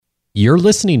You're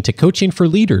listening to Coaching for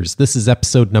Leaders. This is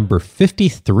episode number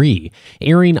 53,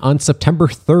 airing on September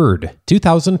 3rd,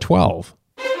 2012.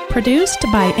 Produced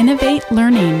by Innovate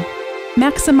Learning,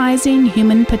 maximizing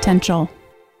human potential.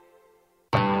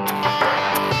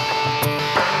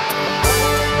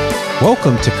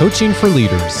 Welcome to Coaching for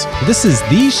Leaders. This is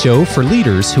the show for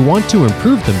leaders who want to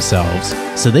improve themselves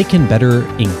so they can better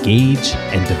engage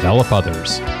and develop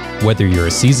others. Whether you're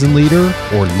a seasoned leader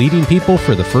or leading people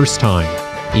for the first time,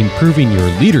 improving your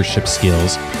leadership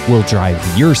skills will drive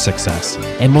your success,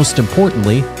 and most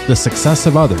importantly, the success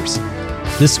of others.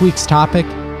 This week's topic,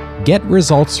 get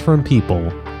results from people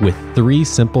with 3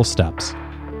 simple steps.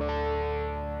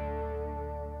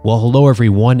 Well, hello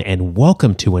everyone, and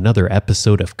welcome to another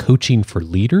episode of Coaching for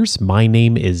Leaders. My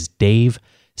name is Dave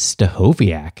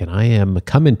Stachowiak, and I am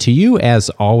coming to you, as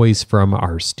always, from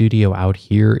our studio out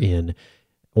here in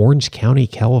Orange County,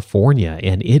 California,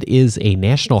 and it is a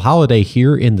national holiday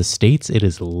here in the States. It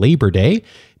is Labor Day,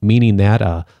 meaning that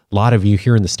a lot of you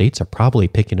here in the States are probably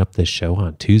picking up this show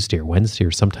on Tuesday or Wednesday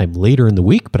or sometime later in the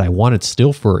week, but I wanted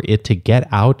still for it to get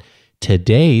out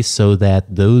today so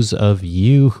that those of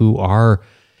you who are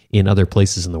in other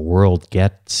places in the world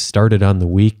get started on the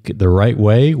week the right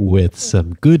way with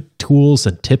some good tools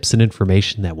and tips and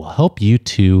information that will help you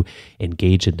to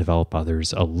engage and develop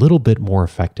others a little bit more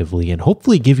effectively and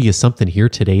hopefully give you something here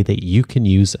today that you can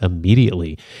use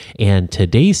immediately. And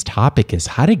today's topic is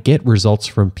how to get results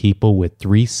from people with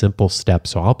 3 simple steps.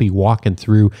 So I'll be walking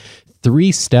through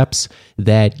 3 steps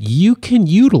that you can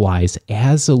utilize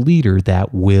as a leader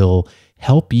that will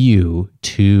help you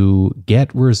to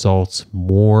get results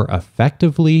more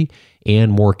effectively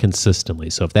and more consistently.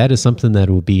 So if that is something that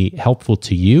will be helpful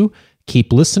to you,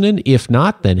 keep listening. If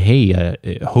not, then hey,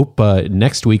 hope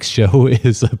next week's show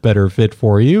is a better fit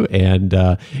for you.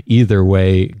 And either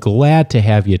way, glad to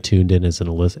have you tuned in as a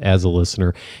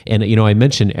listener. And I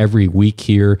mention every week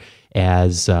here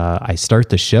as I start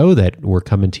the show that we're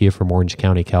coming to you from Orange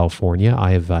County, California.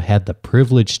 I've had the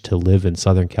privilege to live in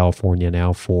Southern California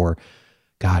now for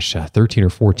 13 or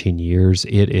 14 years.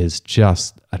 It is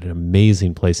just an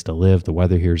amazing place to live. The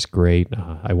weather here is great.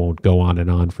 I won't go on and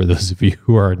on for those of you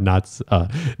who are not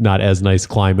as nice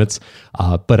climates.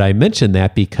 But I mention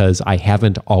that because I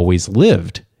haven't always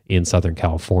lived in Southern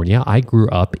California. I grew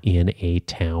up in a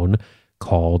town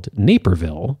called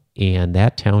Naperville, and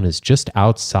that town is just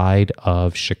outside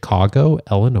of Chicago,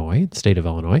 Illinois, the state of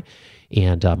Illinois.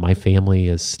 And my family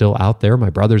is still out there. My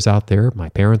brother's out there. My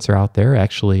parents are out there.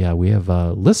 Actually, we have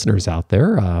listeners out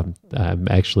there. I'm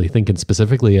actually thinking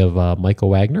specifically of Michael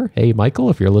Wagner. Hey, Michael,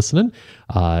 if you're listening,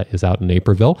 is out in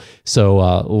Naperville. So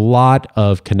a lot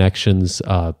of connections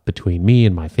between me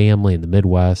and my family in the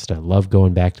Midwest. I love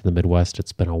going back to the Midwest.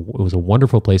 It was a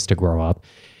wonderful place to grow up.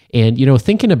 And,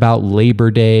 thinking about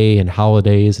Labor Day and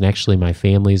holidays, and actually my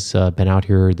family's been out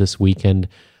here this weekend,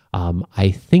 I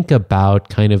think about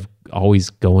kind of always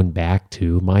going back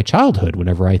to my childhood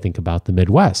whenever I think about the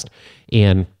Midwest.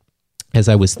 And as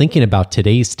I was thinking about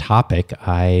today's topic,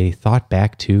 I thought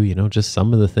back to, just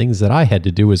some of the things that I had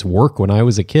to do as work when I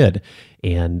was a kid.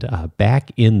 And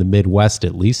back in the Midwest,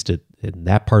 at least in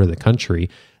that part of the country,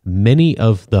 many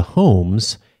of the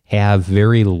homes have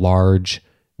very large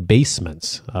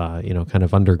basements, kind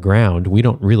of underground. We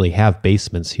don't really have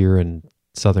basements here in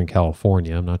Southern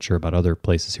California. I'm not sure about other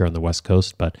places here on the West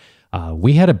Coast, but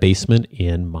we had a basement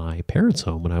in my parents'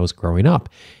 home when I was growing up.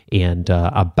 And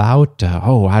I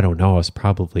was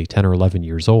probably 10 or 11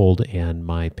 years old, and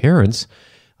my parents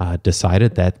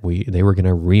decided that they were going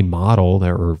to remodel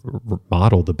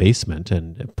the basement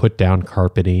and put down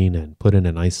carpeting and put in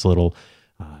a nice little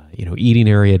eating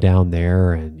area down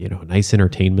there, and a nice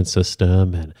entertainment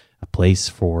system and a place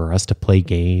for us to play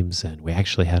games. And we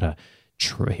actually had a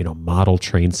model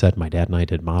train set. My dad and I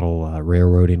did model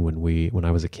railroading when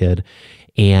I was a kid.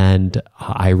 And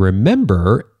I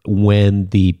remember when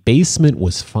the basement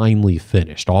was finally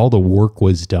finished, all the work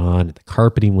was done, the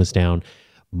carpeting was down,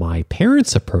 my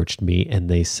parents approached me and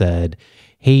they said,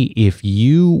 hey, if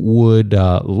you would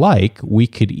we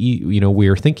could eat, we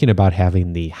were thinking about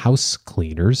having the house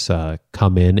cleaners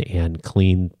come in and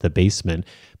clean the basement,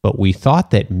 but we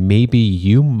thought that maybe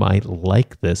you might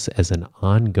like this as an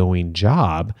ongoing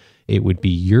job. It would be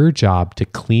your job to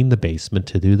clean the basement,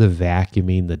 to do the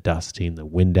vacuuming, the dusting, the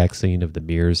Windexing of the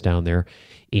mirrors down there.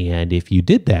 And if you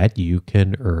did that, you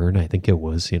can earn, I think it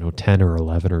was, $10 or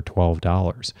 $11 or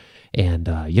 $12. And,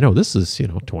 this is,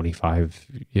 25,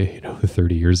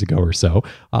 30 years ago or so.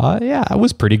 It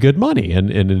was pretty good money. And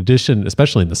in addition,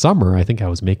 especially in the summer, I think I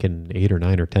was making $8 or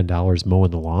 $9 or $10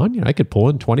 mowing the lawn. I could pull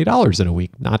in $20 in a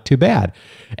week. not too bad.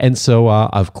 And so,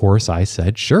 of course, I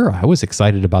said, sure, I was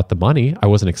excited about the money. I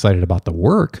wasn't excited about the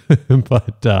work,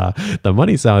 but the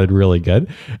money sounded really good.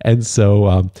 And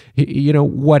so,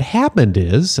 what happened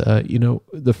is,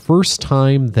 the first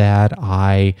time that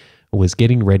I was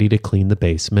getting ready to clean the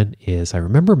basement is I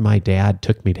remember my dad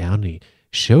took me down and he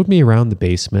showed me around the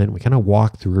basement. We kind of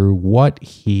walked through what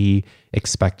he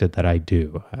expected that I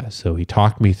do. So he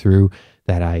talked me through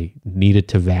that I needed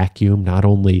to vacuum not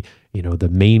only, the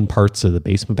main parts of the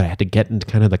basement, but I had to get into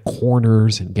kind of the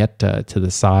corners and get to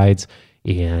the sides,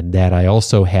 and that I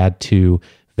also had to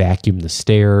vacuum the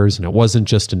stairs. And it wasn't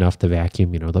just enough to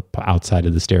vacuum, the outside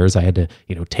of the stairs. I had to,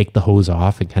 take the hose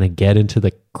off and kind of get into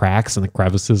the cracks and the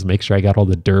crevices, make sure I got all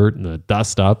the dirt and the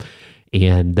dust up.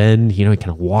 And then, he kind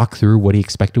of walk through what he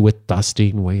expected with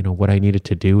dusting, what I needed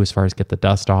to do as far as get the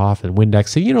dust off and Windex,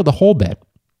 so, the whole bit.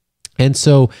 And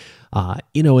so,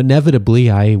 inevitably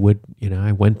I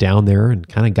went down there and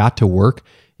kind of got to work.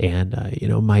 And,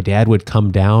 my dad would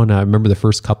come down. I remember the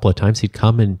first couple of times he'd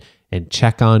come and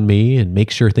check on me and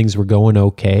make sure things were going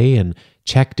okay, and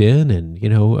checked in and,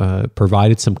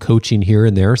 provided some coaching here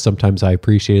and there. Sometimes I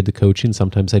appreciated the coaching,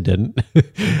 sometimes I didn't.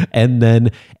 And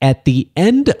then at the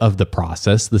end of the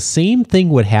process, the same thing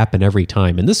would happen every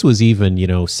time. And this was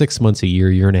even, 6 months, a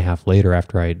year and a half later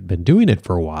after I'd been doing it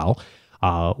for a while.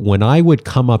 When I would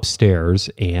come upstairs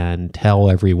and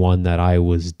tell everyone that I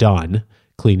was done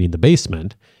cleaning the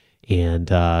basement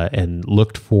and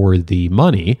looked for the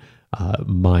money,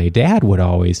 my dad would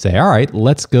always say, all right,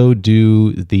 let's go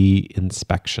do the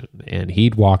inspection. And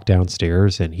he'd walk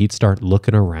downstairs and he'd start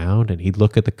looking around and he'd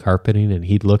look at the carpeting and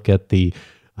he'd look at the,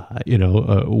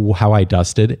 how I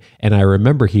dusted. And I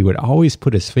remember he would always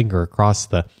put his finger across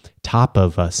the top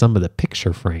of some of the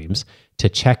picture frames to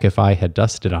check if I had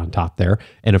dusted on top there.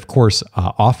 And of course,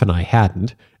 often I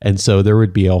hadn't. And so there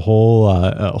would be a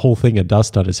whole thing of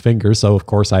dust on his fingers. So of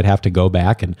course I'd have to go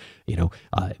back and,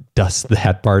 dust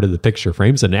that part of the picture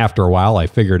frames. And after a while, I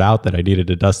figured out that I needed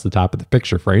to dust the top of the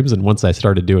picture frames. And once I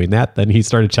started doing that, then he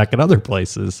started checking other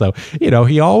places. So,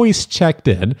 he always checked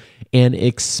in and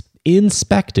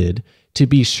inspected to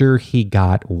be sure he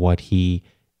got what he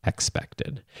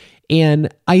expected.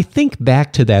 And I think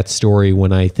back to that story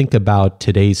when I think about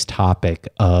today's topic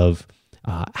of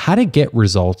how to get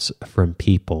results from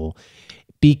people,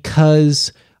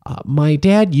 because my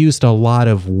dad used a lot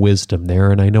of wisdom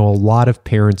there, and I know a lot of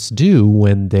parents do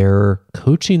when they're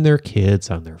coaching their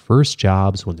kids on their first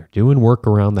jobs, when they're doing work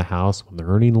around the house, when they're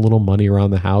earning a little money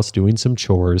around the house, doing some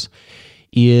chores,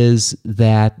 is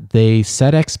that they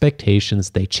set expectations,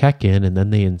 they check in, and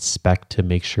then they inspect to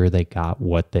make sure they got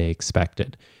what they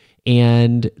expected.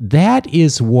 And that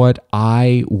is what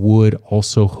I would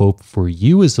also hope for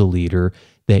you as a leader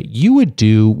that you would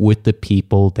do with the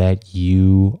people that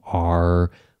you are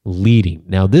leading.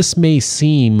 Now, this may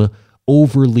seem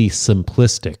overly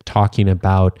simplistic, talking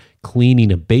about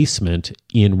cleaning a basement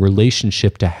in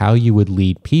relationship to how you would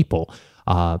lead people.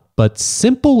 But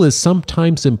simple is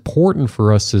sometimes important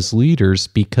for us as leaders,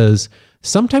 because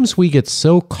sometimes we get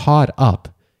so caught up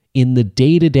in the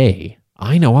day-to-day,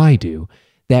 I know I do,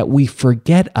 that we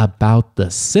forget about the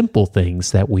simple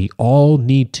things that we all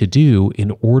need to do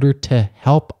in order to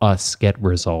help us get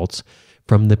results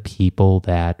from the people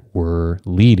that we're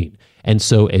leading. And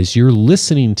so as you're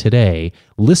listening today,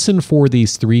 listen for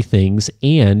these three things,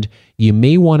 and you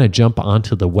may want to jump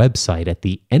onto the website at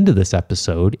the end of this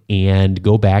episode and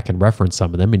go back and reference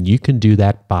some of them. And you can do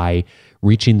that by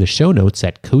reaching the show notes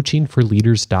at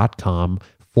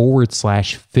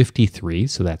coachingforleaders.com/53.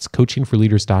 So that's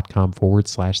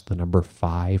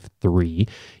coachingforleaders.com/53.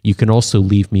 You can also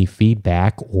leave me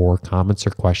feedback or comments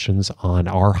or questions on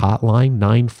our hotline,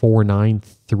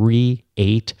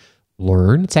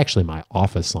 949-38-LEARN. It's actually my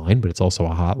office line, but it's also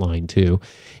a hotline too.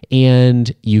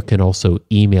 And you can also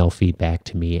email feedback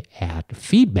to me at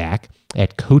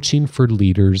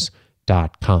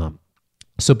feedback@coachingforleaders.com.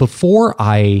 So before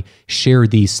I share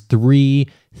these three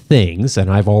things,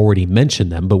 and I've already mentioned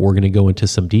them, but we're going to go into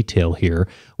some detail here.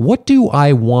 What do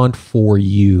I want for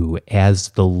you as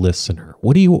the listener?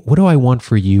 What do I want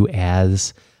for you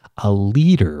as a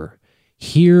leader?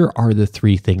 Here are the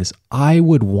three things I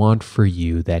would want for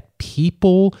you that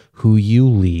people who you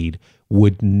lead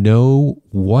would know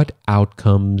what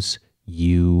outcomes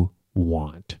you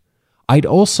want. I'd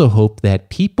also hope that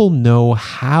people know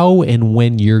how and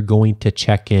when you're going to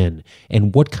check in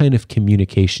and what kind of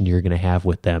communication you're going to have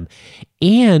with them.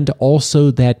 And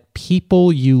also that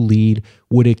people you lead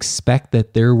would expect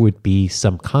that there would be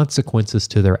some consequences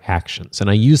to their actions. And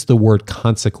I use the word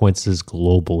consequences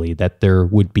globally, that there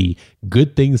would be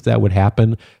good things that would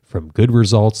happen from good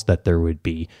results, that there would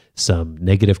be some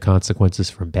negative consequences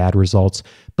from bad results,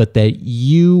 but that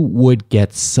you would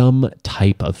get some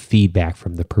type of feedback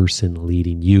from the person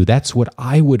leading you. That's what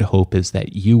I would hope, is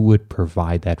that you would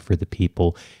provide that for the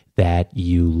people that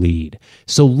you lead.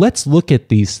 So let's look at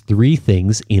these three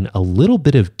things in a little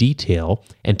bit of detail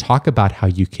and talk about how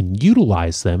you can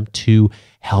utilize them to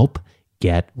help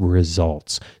get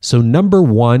results. So number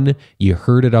one, you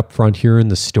heard it up front here in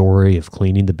the story of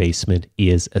cleaning the basement,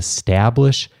 is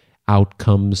establish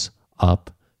outcomes up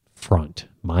front.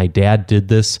 My dad did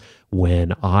this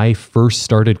when I first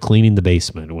started cleaning the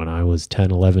basement when I was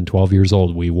 10, 11, 12 years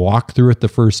old. We walked through it the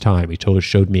first time. He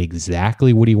showed me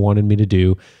exactly what he wanted me to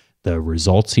do, the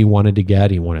results he wanted to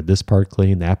get. He wanted this part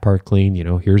clean, that part clean.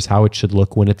 Here's how it should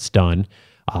look when it's done.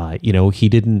 He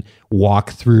didn't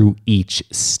walk through each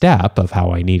step of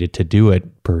how I needed to do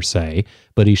it per se,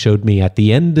 but he showed me at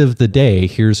the end of the day,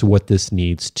 here's what this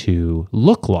needs to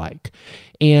look like.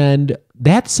 And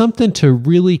that's something to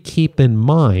really keep in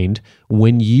mind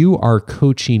when you are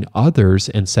coaching others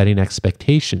and setting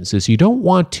expectations, is you don't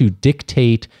want to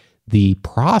dictate the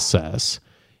process.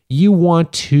 You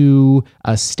want to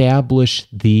establish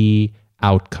the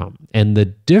outcome. And the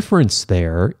difference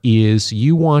there is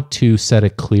you want to set a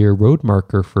clear road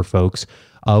marker for folks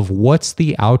of what's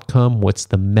the outcome, what's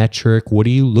the metric, what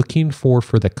are you looking for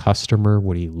the customer,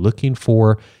 what are you looking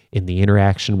for in the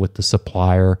interaction with the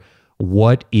supplier,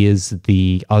 what is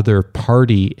the other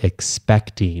party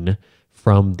expecting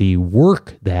from the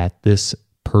work that this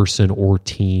person or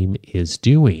team is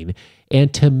doing,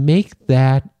 and to make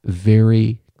that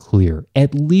very clear,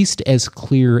 at least as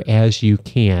clear as you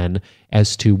can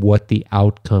as to what the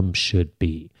outcome should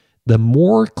be. The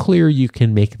more clear you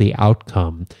can make the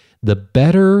outcome, the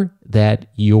better that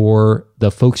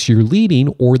the folks you're leading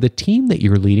or the team that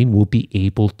you're leading will be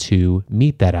able to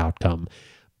meet that outcome.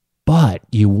 But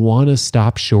you want to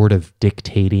stop short of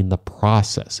dictating the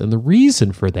process. And the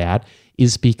reason for that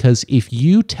is because if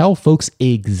you tell folks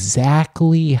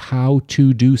exactly how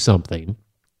to do something,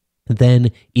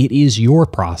 then it is your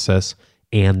process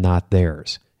and not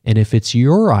theirs. And if it's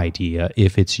your idea,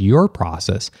 if it's your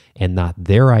process and not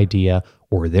their idea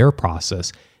or their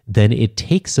process, then it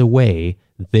takes away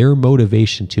their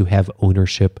motivation to have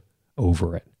ownership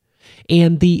over it.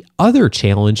 And the other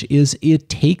challenge is it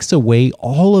takes away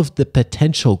all of the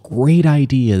potential great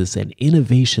ideas and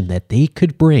innovation that they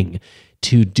could bring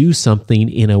to do something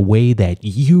in a way that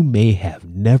you may have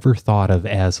never thought of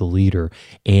as a leader,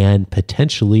 and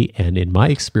potentially, and in my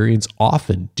experience,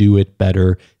 often do it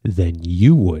better than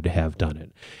you would have done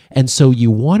it. And so you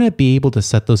want to be able to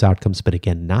set those outcomes, but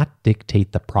again, not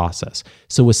dictate the process.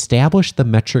 So establish the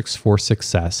metrics for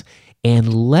success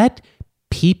and let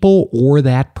people or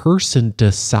that person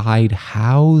decide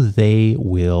how they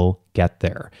will get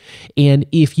there. And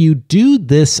if you do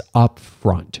this up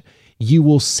front, you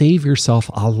will save yourself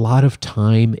a lot of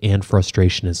time and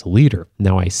frustration as a leader.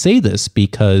 Now, I say this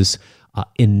because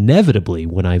inevitably,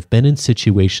 when I've been in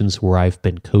situations where I've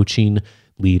been coaching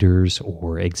leaders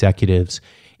or executives,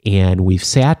 and we've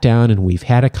sat down and we've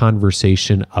had a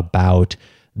conversation about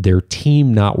their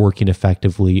team not working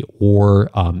effectively, or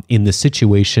in the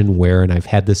situation where, and I've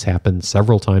had this happen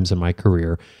several times in my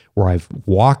career, where I've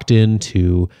walked in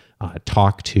to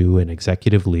talk to an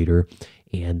executive leader,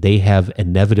 and they have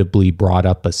inevitably brought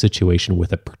up a situation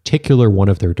with a particular one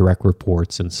of their direct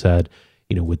reports and said,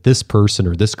 with this person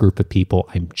or this group of people,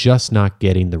 I'm just not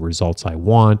getting the results I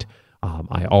want.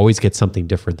 I always get something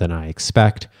different than I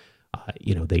expect.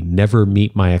 They never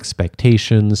meet my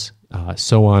expectations,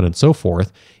 so on and so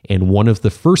forth. And one of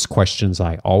the first questions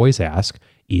I always ask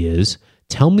is,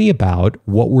 tell me about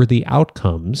what were the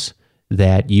outcomes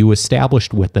that you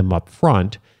established with them up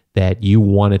front that you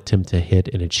wanted them to hit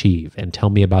and achieve, and tell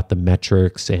me about the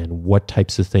metrics and what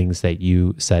types of things that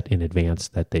you set in advance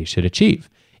that they should achieve.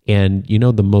 And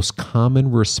the most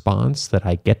common response that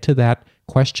I get to that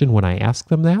question when I ask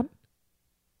them that?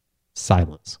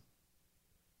 Silence.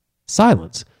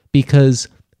 Silence, because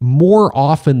more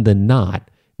often than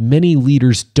not, many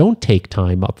leaders don't take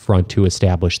time up front to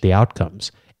establish the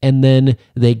outcomes, and then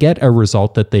they get a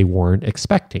result that they weren't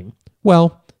expecting.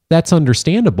 Well, that's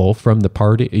understandable from the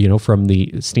party, from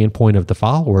the standpoint of the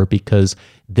follower, because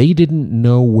they didn't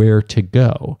know where to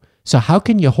go. So how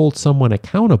can you hold someone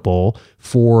accountable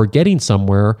for getting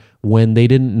somewhere when they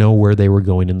didn't know where they were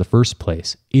going in the first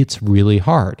place? It's really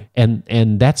hard. And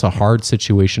that's a hard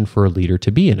situation for a leader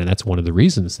to be in. And that's one of the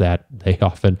reasons that they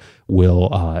often will,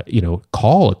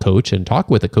 call a coach and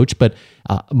talk with a coach. But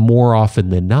more often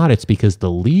than not, it's because the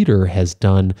leader has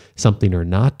done something or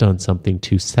not done something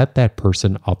to set that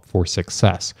person up for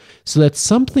success. So that's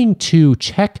something to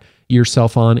check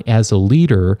yourself on as a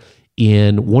leader.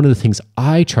 And one of the things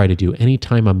I try to do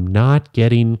anytime I'm not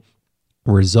getting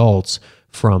results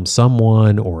from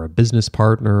someone or a business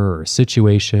partner or a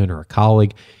situation or a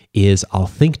colleague is I'll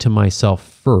think to myself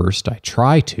first, I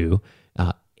try to,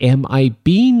 am I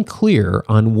being clear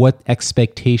on what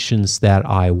expectations that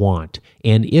I want?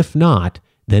 And if not,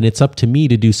 then it's up to me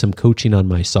to do some coaching on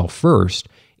myself first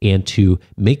and to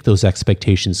make those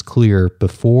expectations clear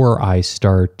before I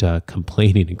start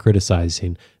complaining and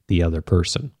criticizing the other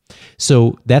person.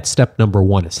 So that's step number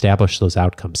one, establish those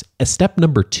outcomes. Step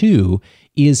number two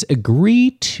is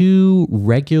agree to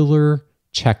regular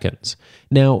check-ins.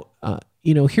 Now,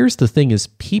 here's the thing is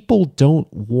people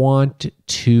don't want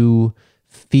to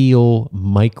feel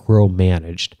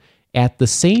micromanaged. At the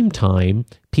same time,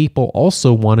 people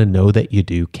also want to know that you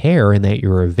do care and that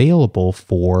you're available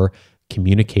for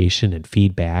communication and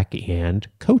feedback and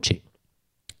coaching.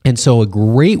 And so a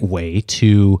great way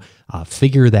to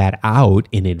figure that out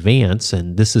in advance,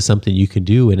 and this is something you can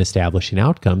do in establishing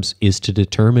outcomes, is to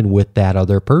determine with that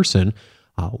other person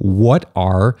what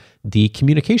are the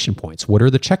communication points? What are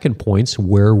the check-in points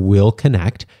where we'll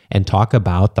connect and talk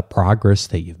about the progress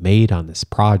that you've made on this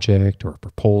project or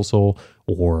proposal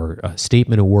or a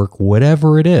statement of work,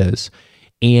 whatever it is.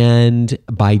 And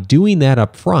by doing that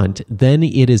up front, then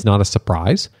it is not a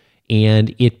surprise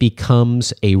and it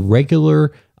becomes a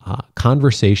regular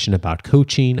conversation about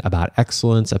coaching, about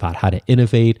excellence, about how to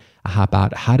innovate,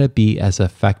 about how to be as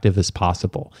effective as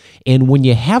possible. And when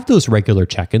you have those regular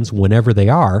check-ins, whenever they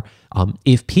are,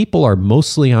 if people are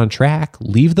mostly on track,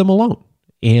 leave them alone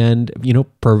and,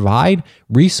 provide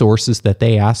resources that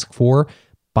they ask for.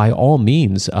 By all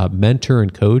means, mentor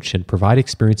and coach and provide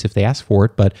experience if they ask for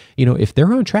it. But, if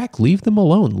they're on track, leave them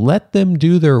alone. Let them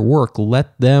do their work.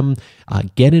 Let them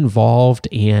get involved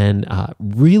and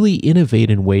really innovate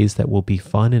in ways that will be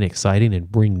fun and exciting and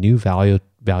bring new value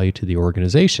to the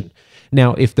organization.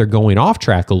 Now, if they're going off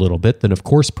track a little bit, then of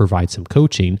course provide some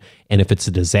coaching. And if it's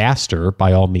a disaster,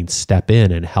 by all means step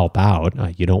in and help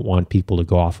out. You don't want people to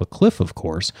go off a cliff, of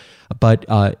course. But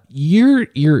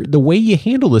the way you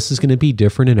handle this is going to be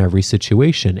different in every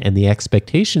situation, and the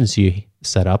expectations you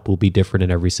set up will be different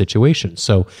in every situation.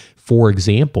 So, for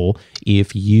example,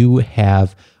 if you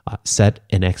have set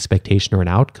an expectation or an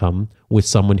outcome with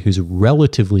someone who's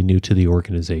relatively new to the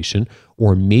organization,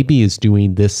 or maybe is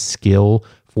doing this skill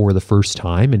for the first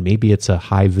time, and maybe it's a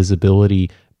high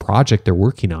visibility project they're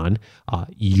working on,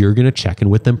 you're going to check in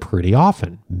with them pretty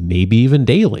often, maybe even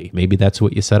daily. Maybe that's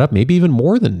what you set up, maybe even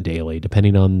more than daily,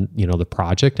 depending on the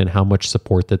project and how much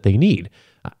support that they need.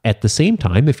 At the same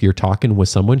time, if you're talking with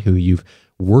someone who you've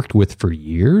worked with for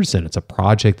years and it's a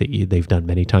project that they've done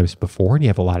many times before and you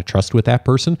have a lot of trust with that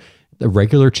person, the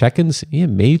regular check-ins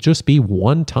may just be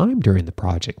one time during the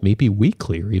project, maybe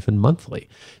weekly or even monthly.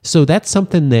 So that's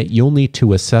something that you'll need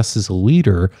to assess as a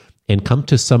leader and come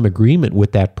to some agreement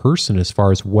with that person as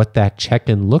far as what that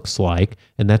check-in looks like.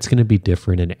 And that's going to be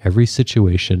different in every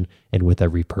situation and with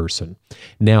every person.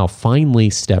 Now,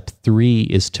 finally, step 3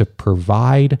 is to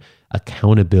provide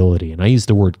accountability. And I used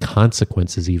the word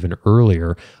consequences even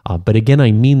earlier. But again,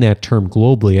 I mean that term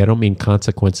globally. I don't mean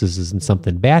consequences as in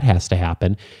something bad has to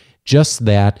happen. Just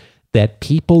that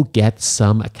people get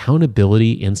some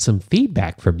accountability and some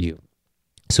feedback from you.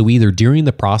 So either during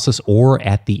the process or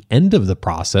at the end of the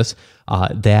process,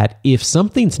 that if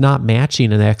something's not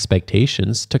matching an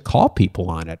expectations, to call people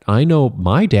on it. I know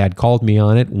my dad called me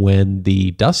on it when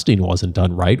the dusting wasn't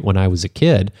done right when I was a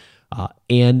kid.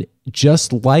 And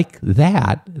just like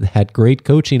that great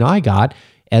coaching I got,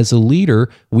 as a leader,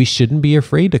 we shouldn't be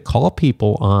afraid to call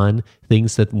people on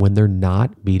things that when they're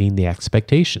not meeting the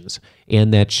expectations.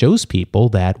 And that shows people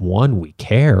that, one, we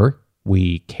care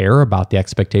about the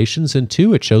expectations, and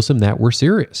 2, it shows them that we're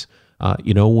serious.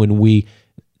 When we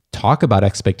talk about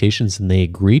expectations and they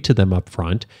agree to them up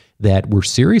front, that we're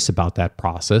serious about that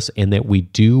process and that we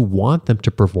do want them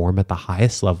to perform at the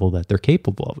highest level that they're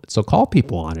capable of it. So call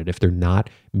people on it if they're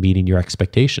not meeting your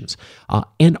expectations.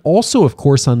 And also, of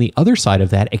course, on the other side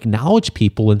of that, acknowledge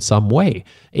people in some way.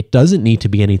 It doesn't need to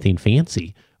be anything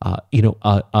fancy.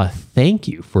 A thank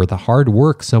you for the hard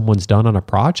work someone's done on a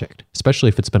project, especially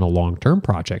if it's been a long-term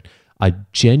project. A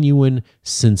genuine,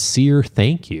 sincere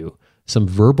thank you, some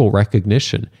verbal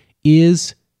recognition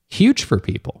is huge for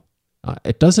people.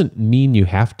 It doesn't mean you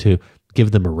have to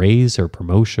give them a raise or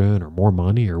promotion or more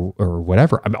money or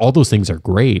whatever. I mean, all those things are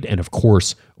great. And of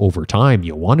course, over time,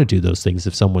 you'll want to do those things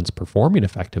if someone's performing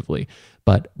effectively.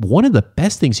 But one of the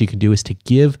best things you can do is to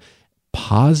give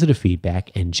positive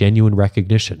feedback and genuine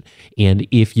recognition. And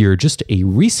if you're just a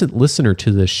recent listener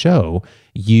to the show,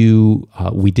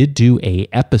 we did do a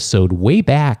episode way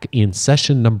back in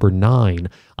session number 9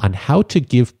 on how to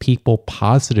give people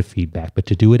positive feedback, but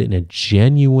to do it in a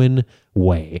genuine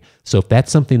way. So if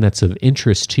that's something that's of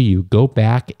interest to you, go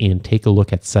back and take a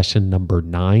look at session number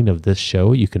 9 of this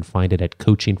show. You can find it at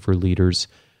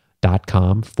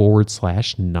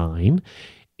coachingforleaders.com/9.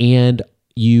 And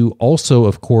you also,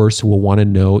 of course, will want to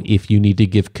know if you need to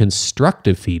give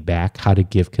constructive feedback, how to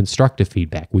give constructive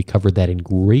feedback. We covered that in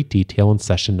great detail in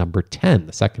session number 10,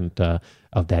 the second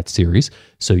of that series.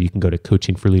 So you can go to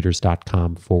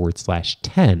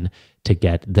coachingforleaders.com/10 to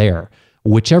get there.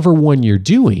 Whichever one you're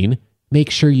doing, make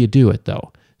sure you do it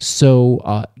though.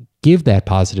 So give that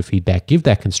positive feedback, give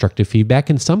that constructive feedback.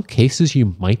 In some cases,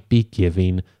 you might be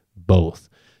giving both.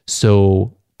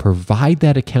 So provide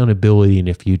that accountability. And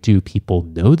if you do, people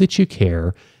know that you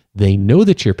care. They know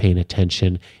that you're paying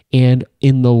attention. And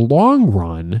in the long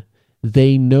run,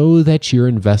 they know that you're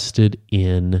invested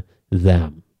in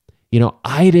them. You know,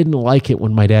 I didn't like it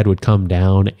when my dad would come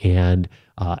down and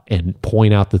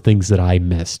point out the things that I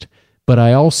missed. But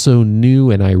I also knew,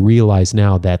 and I realize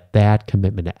now, that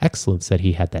commitment to excellence that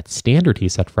he had, that standard he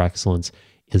set for excellence,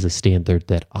 is a standard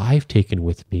that I've taken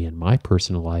with me in my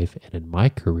personal life and in my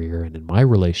career and in my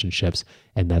relationships,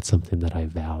 and that's something that I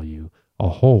value a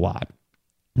whole lot.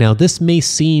 Now, this may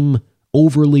seem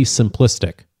overly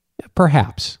simplistic.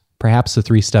 Perhaps the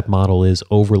 3-step model is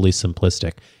overly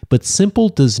simplistic, but simple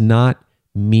does not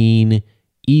mean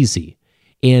easy.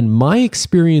 And my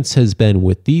experience has been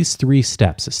with these 3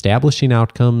 steps: establishing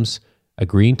outcomes,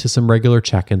 agreeing to some regular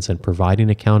check-ins, and providing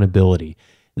accountability,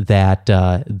 that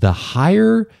the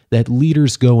higher that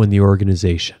leaders go in the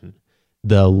organization,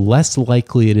 the less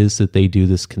likely it is that they do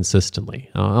this consistently.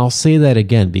 I'll say that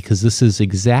again because this is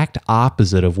exact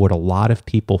opposite of what a lot of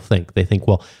people think. They think,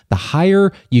 well, the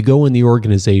higher you go in the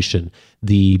organization,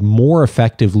 the more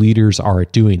effective leaders are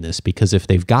at doing this, because if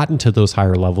they've gotten to those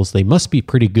higher levels, they must be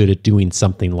pretty good at doing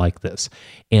something like this.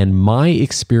 And my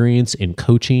experience in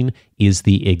coaching is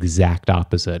the exact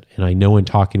opposite. And I know in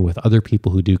talking with other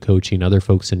people who do coaching, other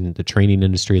folks in the training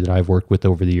industry that I've worked with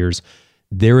over the years,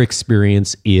 their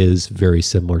experience is very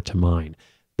similar to mine.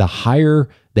 The higher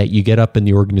that you get up in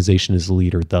the organization as a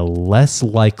leader, the less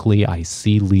likely I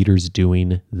see leaders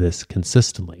doing this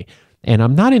consistently. And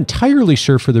I'm not entirely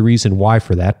sure for the reason why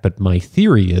for that, but my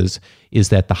theory is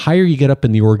that the higher you get up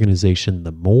in the organization,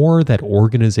 the more that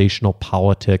organizational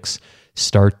politics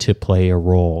start to play a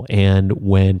role. And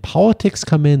when politics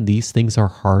come in, these things are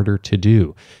harder to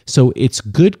do. So it's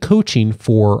good coaching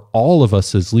for all of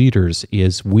us as leaders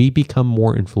as we become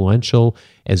more influential,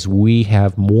 as we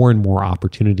have more and more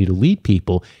opportunity to lead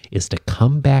people, is to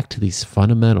come back to these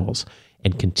fundamentals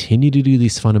and continue to do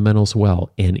these fundamentals well.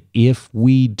 And if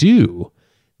we do,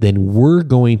 then we're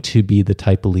going to be the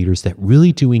type of leaders that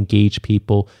really do engage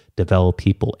people, develop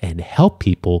people, and help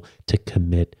people to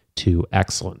commit to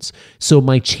excellence. So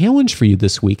my challenge for you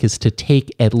this week is to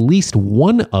take at least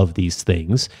one of these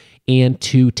things and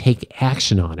to take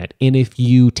action on it. And if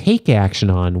you take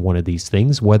action on one of these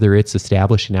things, whether it's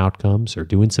establishing outcomes or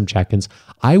doing some check-ins,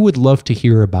 I would love to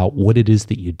hear about what it is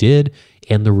that you did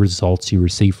and the results you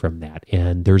receive from that.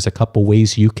 And there's a couple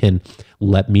ways you can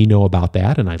let me know about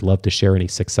that, and I'd love to share any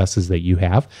successes that you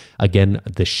have. Again,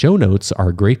 the show notes are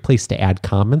a great place to add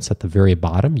comments at the very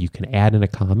bottom. You can add in a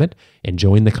comment and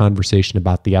join the conversation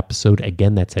about the episode.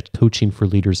 Again, that's at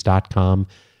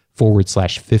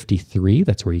coachingforleaders.com/53.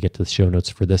 That's where you get to the show notes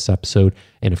for this episode.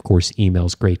 And of course,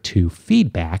 email's great too,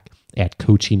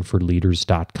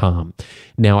 feedback@coachingforleaders.com.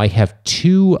 Now, I have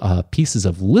 2 pieces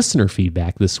of listener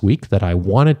feedback this week that I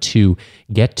wanted to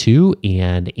get to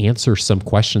and answer some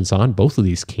questions on. Both of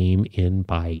these came in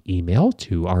by email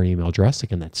to our email address.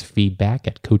 Again, that's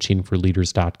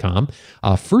feedback@coachingforleaders.com.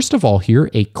 First of all, here,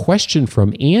 a question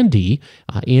from Andy.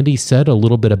 Andy said a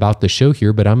little bit about the show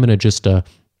here, but I'm going to just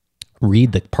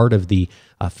read the part of the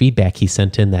feedback he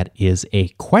sent in that is a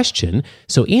question.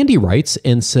 So Andy writes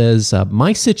and says,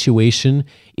 my situation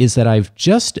is that I've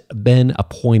just been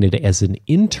appointed as an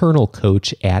internal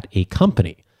coach at a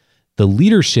company. The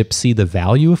leadership see the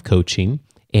value of coaching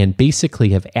and basically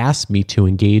have asked me to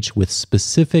engage with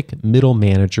specific middle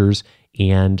managers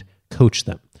and coach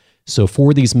them. So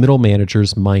for these middle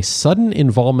managers, my sudden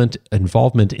involvement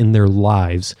in their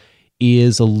lives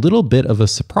is a little bit of a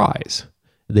surprise.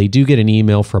 they do get an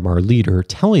email from our leader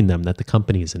telling them that the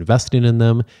company is investing in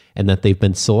them and that they've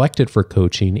been selected for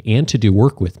coaching and to do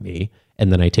work with me,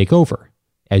 and then I take over.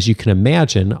 As you can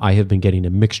imagine, I have been getting a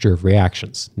mixture of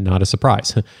reactions. Not a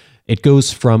surprise. It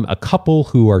goes from a couple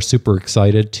who are super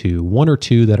excited to one or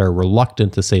two that are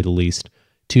reluctant, to say the least,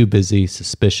 too busy,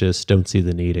 suspicious, don't see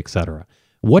the need, etc.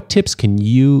 What tips can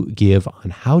you give on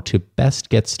how to best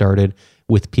get started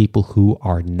with people who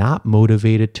are not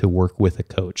motivated to work with a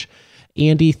coach?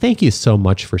 Andy, thank you so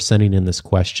much for sending in this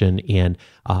question. And,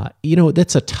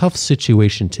 that's a tough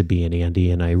situation to be in,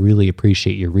 Andy, and I really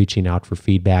appreciate you reaching out for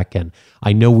feedback. And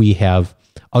I know we have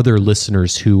other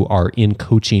listeners who are in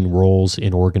coaching roles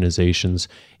in organizations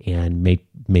and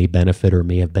may benefit or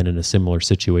may have been in a similar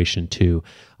situation too.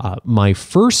 My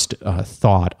first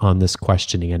thought on this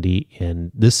question, Andy,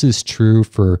 and this is true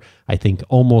for, I think,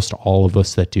 almost all of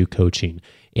us that do coaching.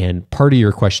 And part of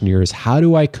your question here is, how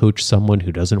do I coach someone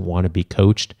who doesn't want to be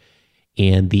coached?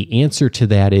 And the answer to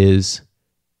that is,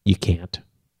 you can't.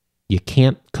 You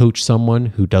can't coach someone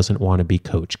who doesn't want to be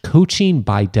coached. Coaching,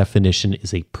 by definition,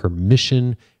 is a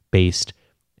permission-based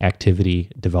activity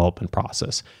development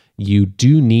process. You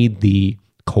do need the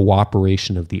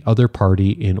cooperation of the other party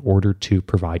in order to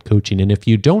provide coaching. And if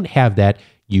you don't have that,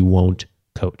 you won't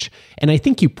coach. And I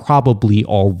think you probably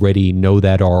already know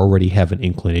that or already have an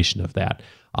inclination of that.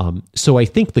 So I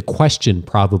think the question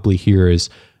probably here is,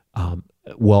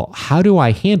 well, how do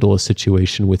I handle a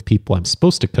situation with people I'm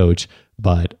supposed to coach,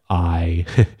 but I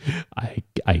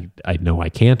know I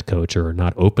can't coach or are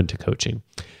not open to coaching?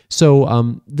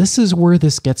 So this is where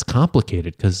this gets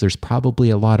complicated, because there's probably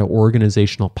a lot of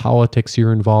organizational politics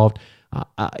here involved.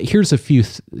 Here's a few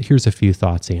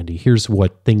thoughts, Andy. Here's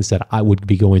what things that I would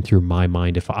be going through my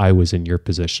mind if I was in your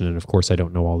position. And of course, I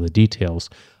don't know all the details.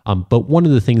 But one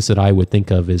of the things that I would think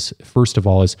of is, first of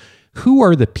all, is who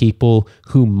are the people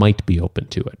who might be open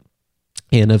to it?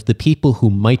 And of the people who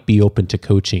might be open to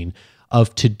coaching,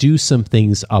 to do some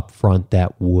things up front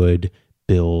that would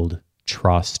build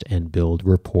trust and build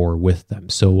rapport with them.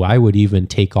 So I would even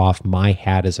take off my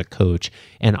hat as a coach,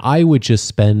 and I would just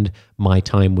spend my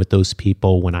time with those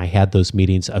people when I had those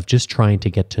meetings of just trying to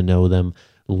get to know them,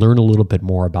 learn a little bit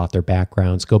more about their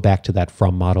backgrounds, go back to that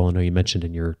FROM model. I know you mentioned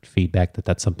in your feedback that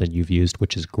that's something you've used,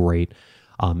 which is great,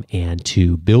 and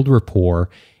to build rapport,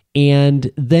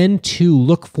 and then to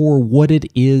look for what it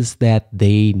is that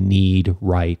they need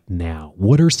right now.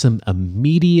 What are some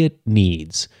immediate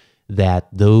needs that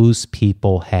those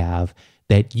people have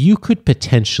that you could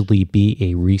potentially be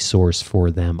a resource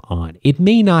for them on? It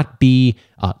may not be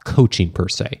coaching per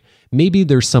se. Maybe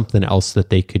there's something else that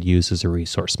they could use as a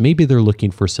resource. Maybe they're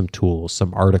looking for some tools,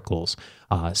 some articles,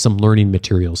 some learning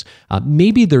materials.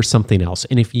 Maybe there's something else.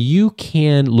 And if you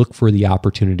can look for the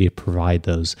opportunity to provide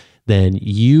those, then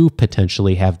you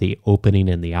potentially have the opening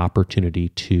and the opportunity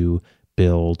to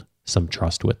build some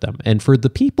trust with them. And for the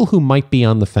people who might be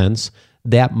on the fence,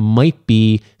 that might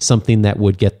be something that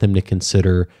would get them to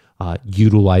consider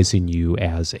utilizing you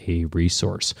as a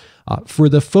resource. For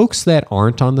the folks that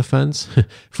aren't on the fence,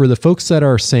 for the folks that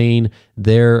are saying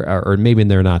or maybe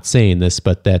they're not saying this,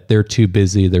 but that they're too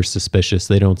busy, they're suspicious,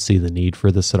 they don't see the need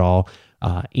for this at all,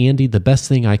 Andy, the best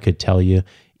thing I could tell you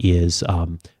is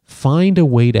find a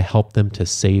way to help them to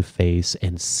save face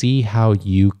and see how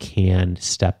you can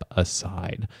step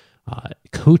aside.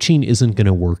 Coaching isn't going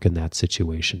to work in that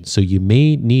situation. So you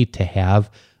may need to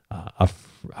have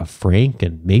a frank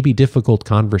and maybe difficult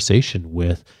conversation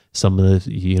with some of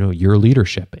the, your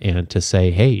leadership, and to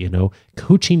say, hey,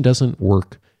 coaching doesn't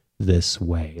work this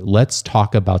way. Let's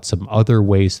talk about some other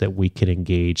ways that we can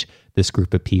engage this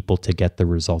group of people to get the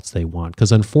results they want.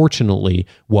 Because unfortunately,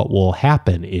 what will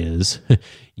happen is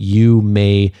you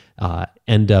may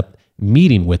end up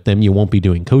meeting with them. You won't be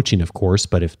doing coaching, of course,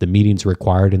 but if the meeting's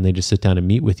required and they just sit down and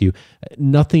meet with you,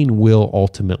 nothing will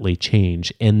ultimately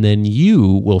change. And then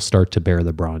you will start to bear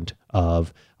the brunt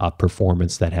of a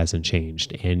performance that hasn't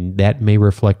changed. And that may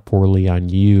reflect poorly on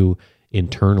you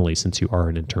internally, since you are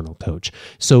an internal coach.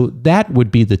 So that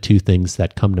would be the two things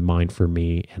that come to mind for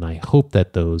me. And I hope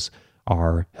that those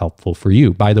are helpful for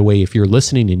you. By the way, if you're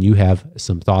listening and you have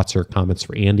some thoughts or comments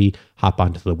for Andy, hop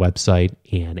onto the website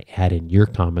and add in your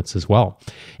comments as well.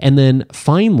 And then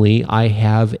finally, I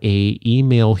have a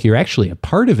email here, actually a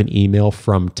part of an email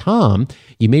from Tom.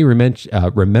 You may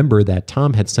remember that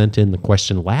Tom had sent in the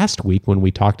question last week when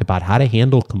we talked about how to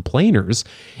handle complainers.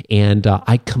 And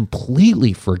I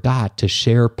completely forgot to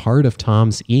share part of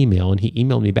Tom's email. And he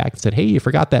emailed me back and said, hey, you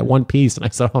forgot that one piece. And I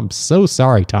said, oh, I'm so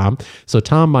sorry, Tom. So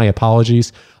Tom, my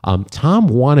apologies. Tom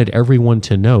wanted everyone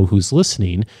to know who's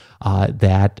listening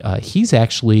that he's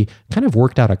actually kind of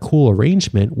worked out a cool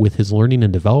arrangement with his learning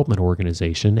and development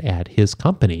organization at his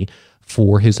company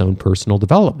for his own personal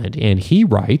development. And he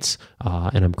writes,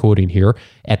 and I'm quoting here,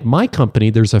 "At my company,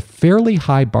 there's a fairly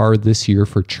high bar this year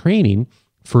for training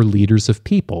for leaders of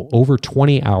people, over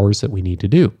 20 hours that we need to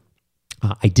do.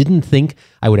 I didn't think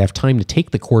I would have time to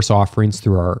take the course offerings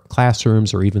through our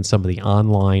classrooms or even some of the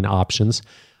online options.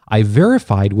 I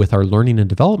verified with our learning and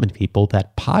development people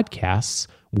that podcasts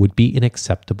would be an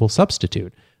acceptable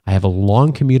substitute. I have a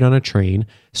long commute on a train,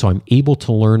 so I'm able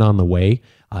to learn on the way.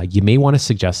 You may want to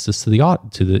suggest this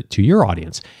to your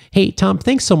audience." Hey, Tom,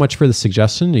 thanks so much for the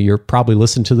suggestion. You're probably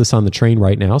listening to this on the train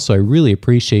right now, so I really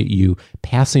appreciate you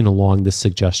passing along this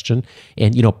suggestion.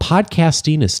 And,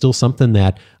 podcasting is still something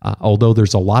that, although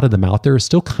there's a lot of them out there, is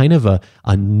still kind of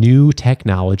a new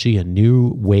technology, a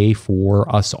new way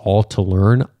for us all to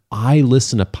learn. I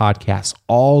listen to podcasts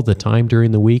all the time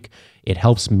during the week. It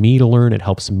helps me to learn. It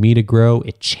helps me to grow.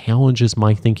 It challenges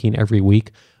my thinking every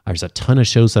week. There's a ton of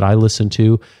shows that I listen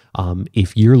to.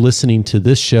 If you're listening to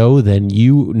this show, then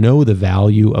you know the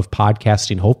value of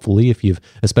podcasting, hopefully,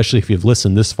 especially if you've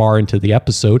listened this far into the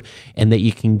episode, and that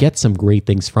you can get some great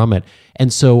things from it.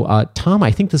 And so, Tom,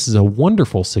 I think this is a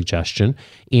wonderful suggestion.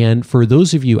 And for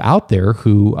those of you out there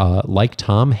who, like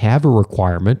Tom, have a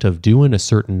requirement of doing a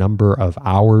certain number of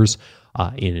hours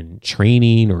in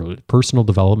training or personal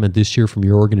development this year from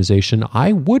your organization,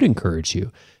 I would encourage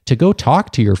you to go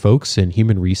talk to your folks in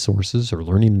human resources or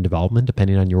learning and development,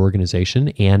 depending on your organization,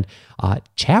 and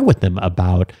chat with them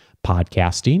about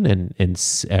podcasting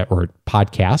or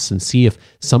podcasts, and see if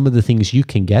some of the things you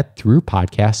can get through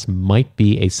podcasts might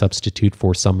be a substitute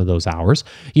for some of those hours.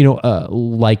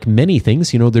 Like many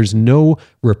things, there's no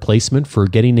replacement for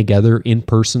getting together in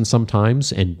person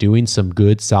sometimes and doing some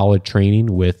good, solid training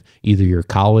with either your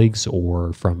colleagues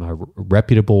or from a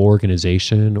reputable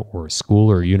organization or a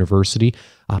school or a university.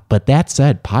 But that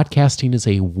said, podcasting is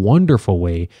a wonderful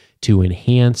way to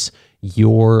enhance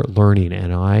your learning.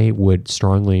 And I would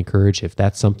strongly encourage, if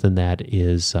that's something that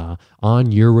is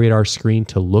on your radar screen,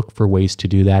 to look for ways to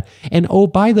do that. And oh,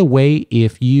 by the way,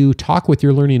 if you talk with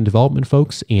your learning and development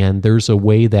folks and there's a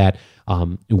way that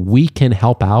we can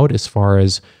help out as far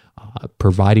as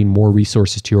providing more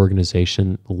resources to your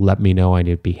organization, let me know.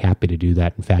 I'd be happy to do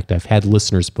that. In fact, I've had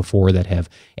listeners before that have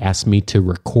asked me to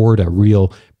record a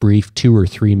real brief 2 or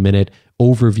 3 minute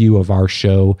overview of our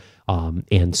show.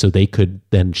 And so they could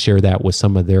then share that with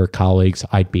some of their colleagues.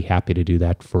 I'd be happy to do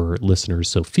that for listeners.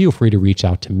 So feel free to reach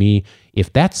out to me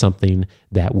if that's something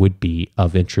that would be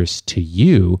of interest to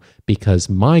you, because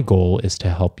my goal is to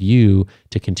help you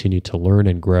to continue to learn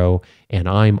and grow. And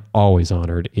I'm always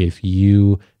honored if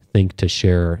you think to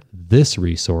share this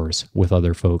resource with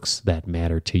other folks that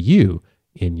matter to you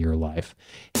in your life.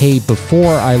 Hey,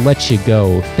 before I let you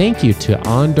go, thank you to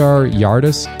Andar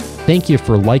Yardis. Thank you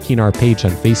for liking our page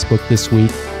on Facebook this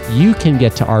week. You can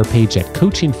get to our page at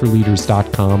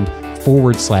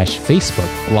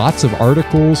coachingforleaders.com/Facebook. Lots of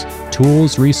articles,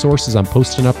 tools, resources I'm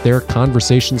posting up there,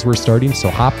 conversations we're starting, so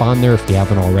hop on there if you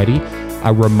haven't already.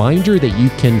 A reminder that you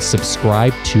can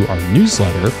subscribe to our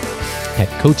newsletter at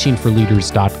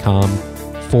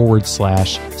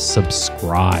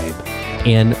coachingforleaders.com/subscribe.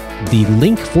 And the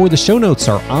link for the show notes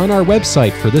are on our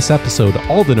website for this episode.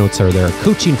 All the notes are there,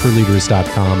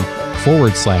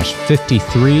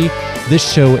 coachingforleaders.com/53.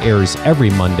 This show airs every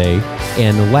Monday.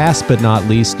 And last but not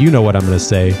least, you know what I'm going to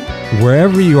say,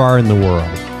 wherever you are in the world,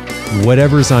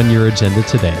 whatever's on your agenda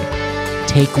today,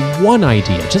 take one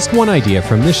idea, just one idea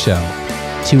from this show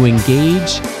to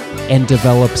engage and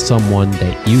develop someone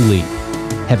that you lead.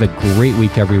 Have a great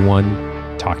week, everyone.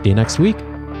 Talk to you next week.